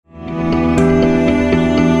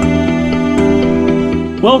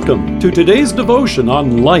Welcome to today's devotion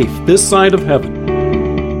on life this side of heaven.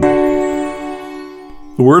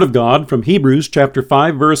 The Word of God from Hebrews chapter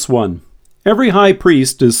 5, verse 1. Every high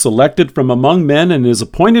priest is selected from among men and is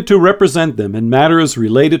appointed to represent them in matters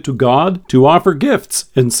related to God, to offer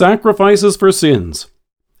gifts and sacrifices for sins.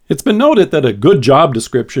 It's been noted that a good job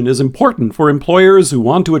description is important for employers who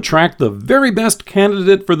want to attract the very best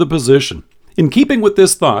candidate for the position. In keeping with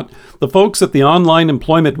this thought, the folks at the online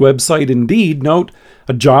employment website Indeed note,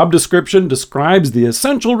 a job description describes the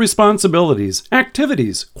essential responsibilities,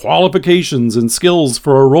 activities, qualifications, and skills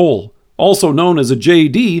for a role. Also known as a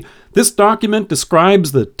JD, this document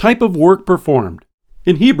describes the type of work performed.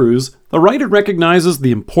 In Hebrews, the writer recognizes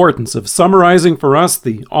the importance of summarizing for us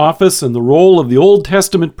the office and the role of the Old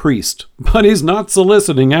Testament priest, but he's not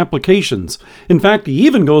soliciting applications. In fact, he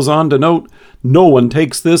even goes on to note, no one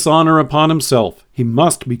takes this honor upon himself. He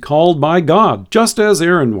must be called by God, just as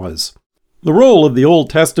Aaron was. The role of the Old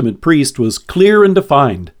Testament priest was clear and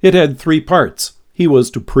defined. It had three parts. He was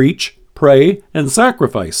to preach, pray, and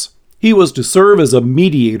sacrifice. He was to serve as a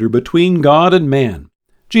mediator between God and man.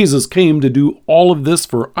 Jesus came to do all of this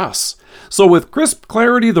for us. So with crisp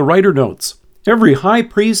clarity, the writer notes, every high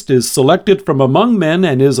priest is selected from among men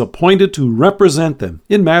and is appointed to represent them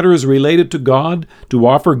in matters related to God, to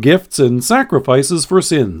offer gifts and sacrifices for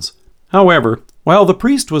sins. However, while the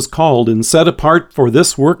priest was called and set apart for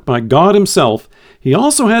this work by God himself, he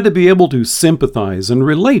also had to be able to sympathize and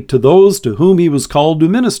relate to those to whom he was called to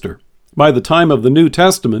minister. By the time of the New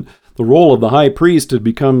Testament, the role of the high priest had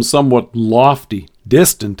become somewhat lofty,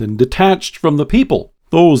 distant, and detached from the people.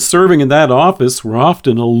 Those serving in that office were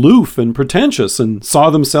often aloof and pretentious and saw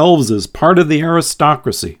themselves as part of the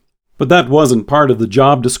aristocracy. But that wasn't part of the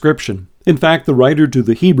job description. In fact, the writer to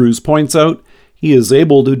the Hebrews points out, he is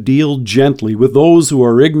able to deal gently with those who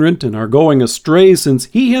are ignorant and are going astray, since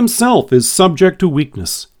he himself is subject to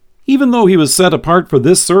weakness. Even though he was set apart for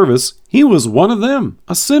this service, he was one of them,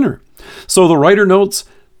 a sinner. So the writer notes,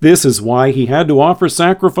 this is why he had to offer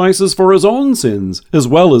sacrifices for his own sins, as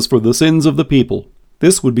well as for the sins of the people.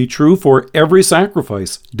 This would be true for every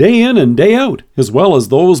sacrifice, day in and day out, as well as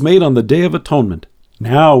those made on the Day of Atonement.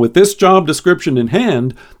 Now, with this job description in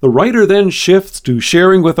hand, the writer then shifts to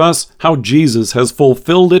sharing with us how Jesus has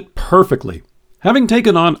fulfilled it perfectly. Having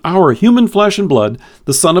taken on our human flesh and blood,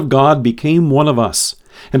 the Son of God became one of us.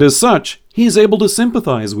 And as such, he is able to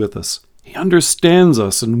sympathize with us. He understands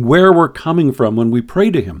us and where we're coming from when we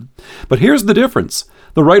pray to him. But here's the difference.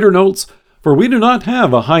 The writer notes, for we do not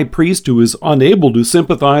have a high priest who is unable to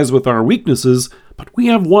sympathize with our weaknesses, but we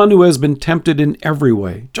have one who has been tempted in every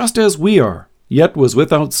way, just as we are, yet was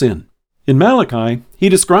without sin. In Malachi, he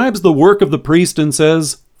describes the work of the priest and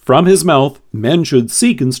says, from his mouth men should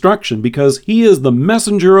seek instruction, because he is the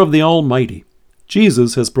messenger of the Almighty.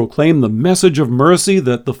 Jesus has proclaimed the message of mercy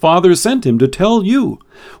that the Father sent him to tell you.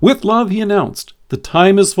 With love he announced, the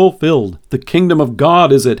time is fulfilled, the kingdom of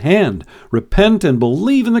God is at hand. Repent and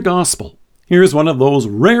believe in the gospel. Here's one of those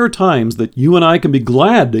rare times that you and I can be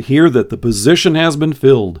glad to hear that the position has been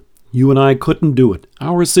filled. You and I couldn't do it.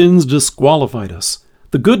 Our sins disqualified us.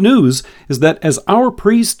 The good news is that as our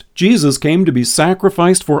priest, Jesus came to be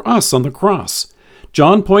sacrificed for us on the cross.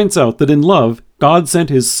 John points out that in love, God sent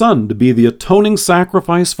his Son to be the atoning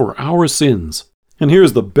sacrifice for our sins. And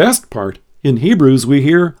here's the best part. In Hebrews we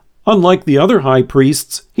hear, unlike the other high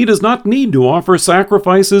priests, he does not need to offer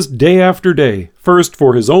sacrifices day after day, first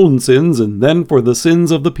for his own sins and then for the sins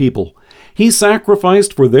of the people. He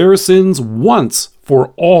sacrificed for their sins once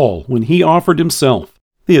for all when he offered himself.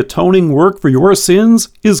 The atoning work for your sins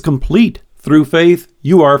is complete. Through faith,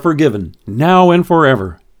 you are forgiven, now and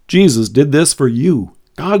forever. Jesus did this for you.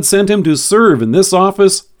 God sent him to serve in this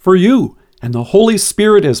office for you, and the Holy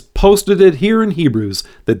Spirit has posted it here in Hebrews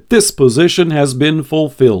that this position has been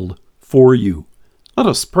fulfilled for you. Let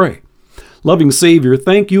us pray. Loving Savior,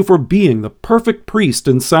 thank you for being the perfect priest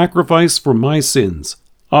and sacrifice for my sins.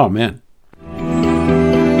 Amen.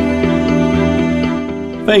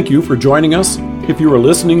 Thank you for joining us. If you are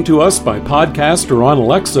listening to us by podcast or on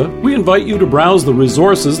Alexa, we invite you to browse the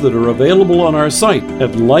resources that are available on our site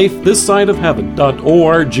at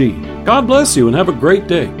lifethissideofheaven.org. God bless you and have a great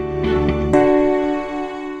day.